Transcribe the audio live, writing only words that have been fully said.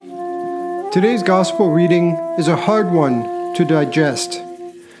Today's gospel reading is a hard one to digest.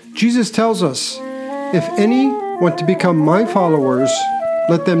 Jesus tells us, "If any want to become my followers,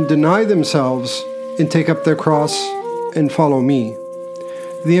 let them deny themselves and take up their cross and follow me."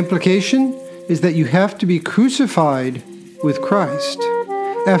 The implication is that you have to be crucified with Christ.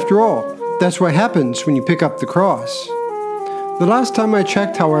 After all, that's what happens when you pick up the cross. The last time I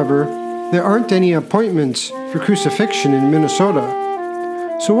checked, however, there aren't any appointments for crucifixion in Minnesota.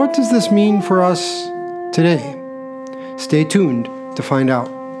 So what does this mean for us today? Stay tuned to find out.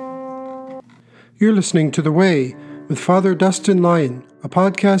 You're listening to The Way with Father Dustin Lyon, a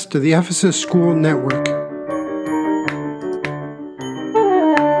podcast of the Ephesus School Network.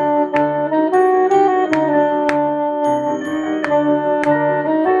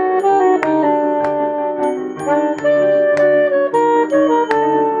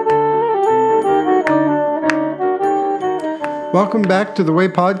 Welcome back to The Way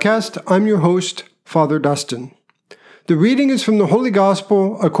podcast. I'm your host, Father Dustin. The reading is from the Holy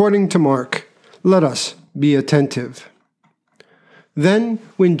Gospel according to Mark. Let us be attentive. Then,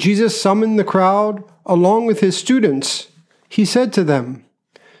 when Jesus summoned the crowd along with his students, he said to them,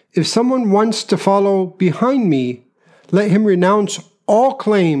 "If someone wants to follow behind me, let him renounce all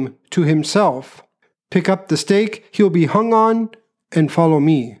claim to himself. Pick up the stake he'll be hung on and follow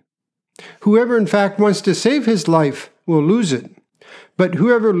me. Whoever in fact wants to save his life will lose it. But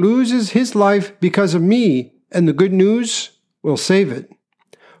whoever loses his life because of me and the good news will save it.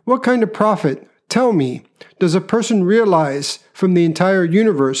 What kind of profit, tell me, does a person realize from the entire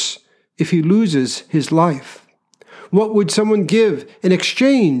universe if he loses his life? What would someone give in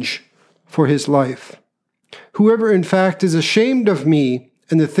exchange for his life? Whoever in fact is ashamed of me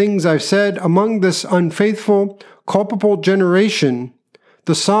and the things I've said among this unfaithful, culpable generation,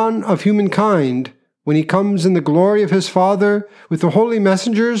 the Son of humankind, when he comes in the glory of his Father with the holy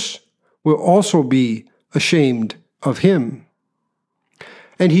messengers, will also be ashamed of him."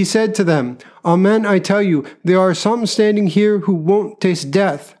 And he said to them, "Amen, I tell you, there are some standing here who won't taste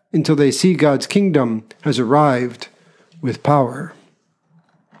death until they see God's kingdom has arrived with power."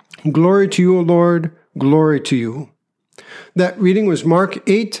 Glory to you, O Lord, glory to you. That reading was Mark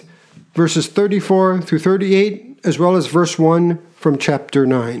 8, verses 34 through 38, as well as verse 1 from chapter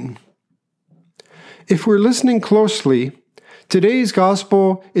 9. If we're listening closely, today's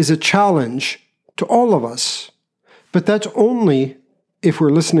gospel is a challenge to all of us. But that's only if we're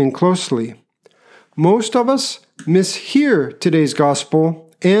listening closely. Most of us mishear today's gospel,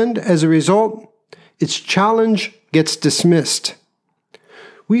 and as a result, its challenge gets dismissed.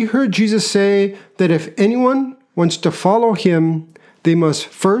 We heard Jesus say that if anyone wants to follow him, they must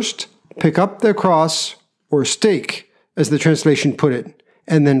first pick up their cross, or stake, as the translation put it,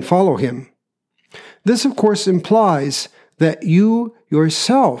 and then follow him. This, of course, implies that you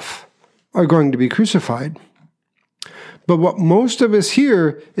yourself are going to be crucified. But what most of us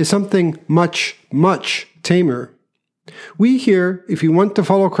hear is something much, much tamer. We hear, if you want to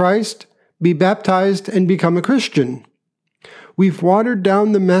follow Christ, be baptized and become a Christian. We've watered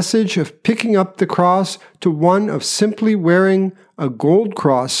down the message of picking up the cross to one of simply wearing a gold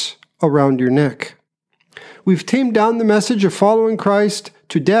cross around your neck. We've tamed down the message of following Christ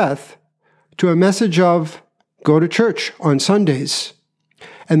to death to a message of go to church on Sundays.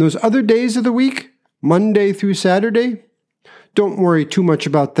 And those other days of the week, Monday through Saturday, don't worry too much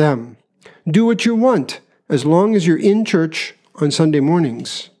about them. Do what you want as long as you're in church on Sunday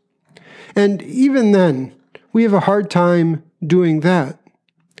mornings. And even then, we have a hard time doing that.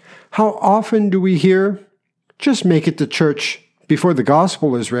 How often do we hear, just make it to church before the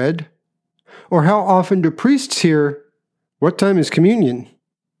gospel is read? Or how often do priests hear, what time is communion?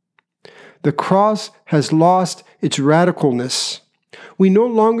 The cross has lost its radicalness. We no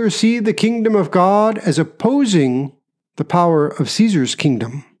longer see the kingdom of God as opposing the power of Caesar's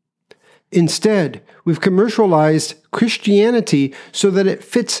kingdom. Instead, we've commercialized Christianity so that it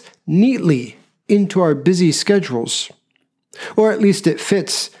fits neatly into our busy schedules. Or at least it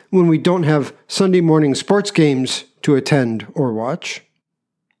fits when we don't have Sunday morning sports games to attend or watch.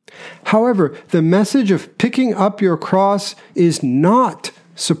 However, the message of picking up your cross is not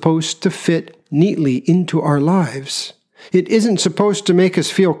supposed to fit neatly into our lives. It isn't supposed to make us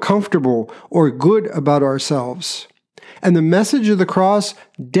feel comfortable or good about ourselves. And the message of the cross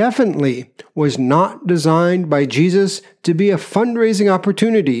definitely was not designed by Jesus to be a fundraising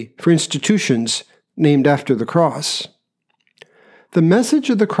opportunity for institutions named after the cross. The message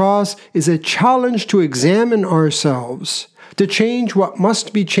of the cross is a challenge to examine ourselves, to change what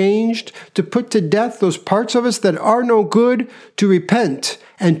must be changed, to put to death those parts of us that are no good, to repent,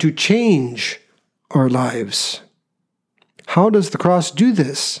 and to change our lives. How does the cross do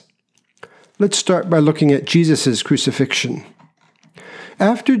this? Let's start by looking at Jesus' crucifixion.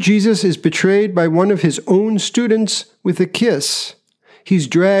 After Jesus is betrayed by one of his own students with a kiss, he's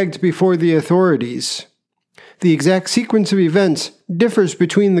dragged before the authorities. The exact sequence of events differs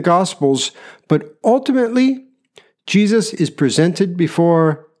between the Gospels, but ultimately, Jesus is presented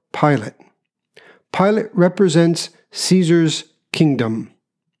before Pilate. Pilate represents Caesar's kingdom.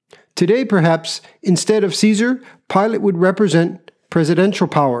 Today, perhaps, instead of Caesar, Pilate would represent presidential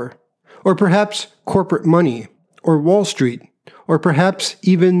power, or perhaps corporate money, or Wall Street, or perhaps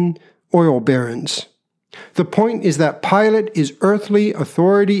even oil barons. The point is that Pilate is earthly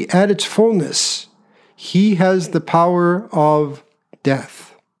authority at its fullness. He has the power of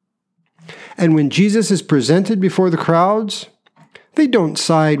death. And when Jesus is presented before the crowds, they don't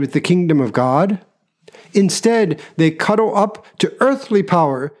side with the kingdom of God. Instead, they cuddle up to earthly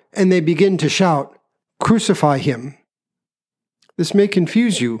power and they begin to shout, "Crucify him." This may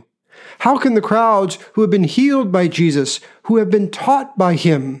confuse you. How can the crowds who have been healed by Jesus, who have been taught by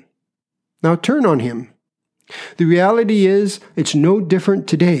him, now turn on him? The reality is, it's no different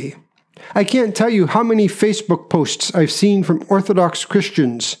today. I can't tell you how many Facebook posts I've seen from Orthodox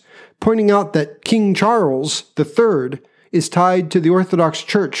Christians pointing out that King Charles III is tied to the Orthodox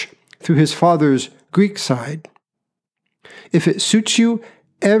Church through his father's Greek side. If it suits you,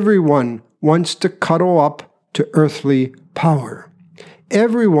 everyone wants to cuddle up to earthly power.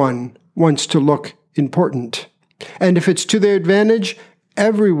 Everyone wants to look important. And if it's to their advantage,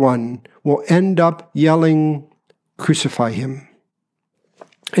 everyone will end up yelling, "Crucify him."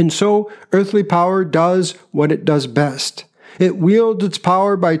 And so, earthly power does what it does best. It wields its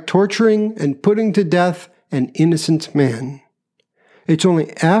power by torturing and putting to death an innocent man. It's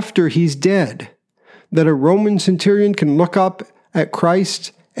only after he's dead that a Roman centurion can look up at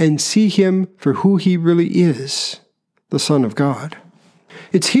Christ and see him for who he really is, the Son of God.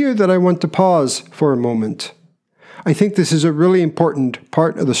 It's here that I want to pause for a moment. I think this is a really important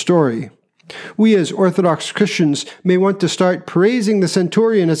part of the story. We as Orthodox Christians may want to start praising the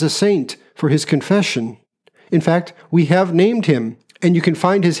centurion as a saint for his confession. In fact, we have named him, and you can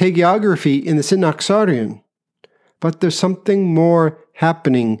find his hagiography in the Synaxarion. But there's something more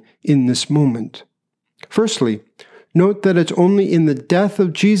happening in this moment. Firstly, note that it's only in the death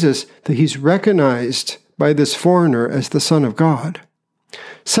of Jesus that he's recognized by this foreigner as the Son of God.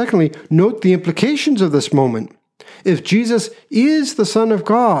 Secondly, note the implications of this moment. If Jesus is the Son of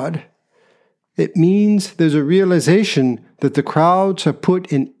God, it means there's a realization that the crowds have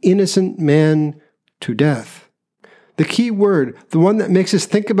put an innocent man to death. The key word, the one that makes us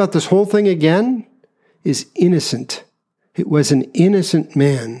think about this whole thing again, is innocent. It was an innocent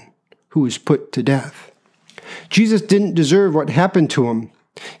man who was put to death. Jesus didn't deserve what happened to him.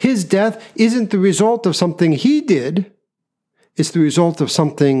 His death isn't the result of something he did. It's the result of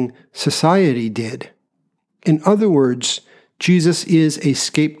something society did. In other words, Jesus is a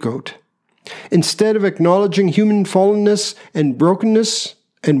scapegoat. Instead of acknowledging human fallenness and brokenness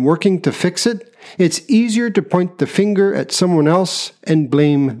and working to fix it, it's easier to point the finger at someone else and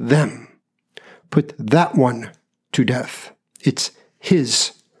blame them. Put that one to death. It's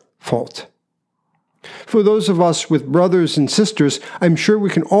his fault. For those of us with brothers and sisters, I'm sure we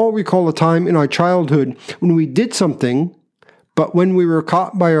can all recall a time in our childhood when we did something, but when we were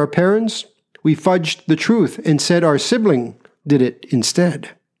caught by our parents, we fudged the truth and said our sibling did it instead.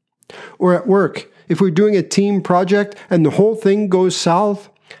 Or at work, if we're doing a team project and the whole thing goes south,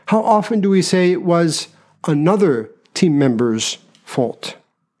 how often do we say it was another team member's fault?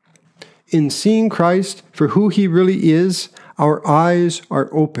 In seeing Christ for who he really is, our eyes are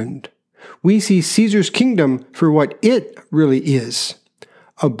opened. We see Caesar's kingdom for what it really is,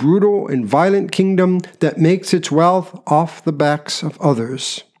 a brutal and violent kingdom that makes its wealth off the backs of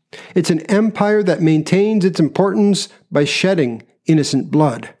others. It's an empire that maintains its importance by shedding innocent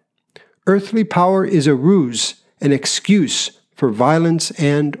blood. Earthly power is a ruse, an excuse for violence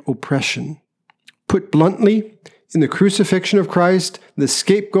and oppression. Put bluntly, in the crucifixion of Christ, the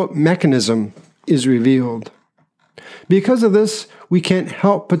scapegoat mechanism is revealed. Because of this, we can't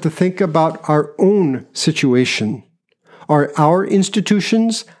help but to think about our own situation. Are our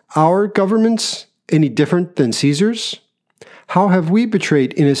institutions, our governments, any different than Caesar's? How have we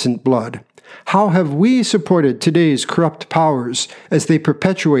betrayed innocent blood? How have we supported today's corrupt powers as they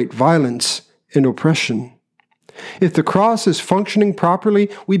perpetuate violence and oppression? If the cross is functioning properly,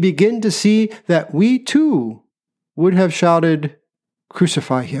 we begin to see that we too would have shouted,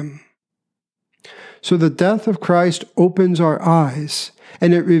 "Crucify him." So the death of Christ opens our eyes,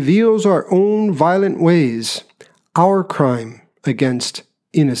 and it reveals our own violent ways, our crime against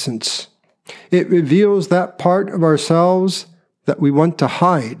innocence. It reveals that part of ourselves that we want to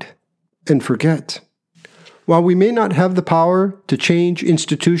hide, and forget. While we may not have the power to change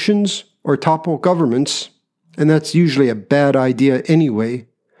institutions or topple governments, and that's usually a bad idea anyway,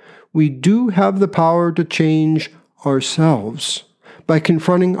 we do have the power to change ourselves by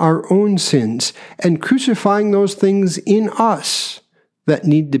confronting our own sins and crucifying those things in us that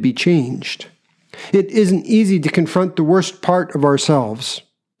need to be changed. It isn't easy to confront the worst part of ourselves.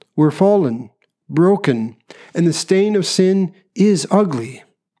 We're fallen, broken, and the stain of sin is ugly.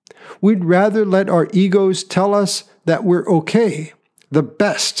 We'd rather let our egos tell us that we're okay, the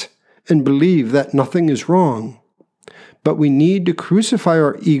best, and believe that nothing is wrong. But we need to crucify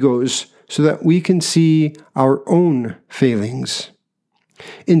our egos so that we can see our own failings.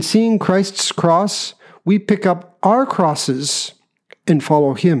 In seeing Christ's cross, we pick up our crosses and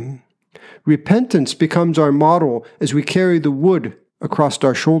follow Him. Repentance becomes our model as we carry the wood across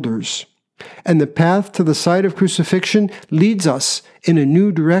our shoulders. And the path to the site of crucifixion leads us in a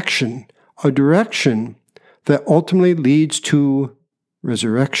new direction, a direction that ultimately leads to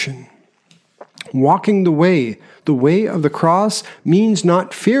resurrection. Walking the way of the cross, means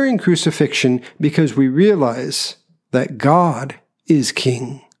not fearing crucifixion because we realize that God is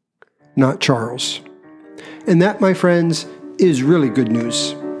King, not Charles. And that, my friends, is really good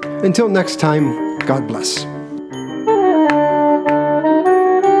news. Until next time, God bless.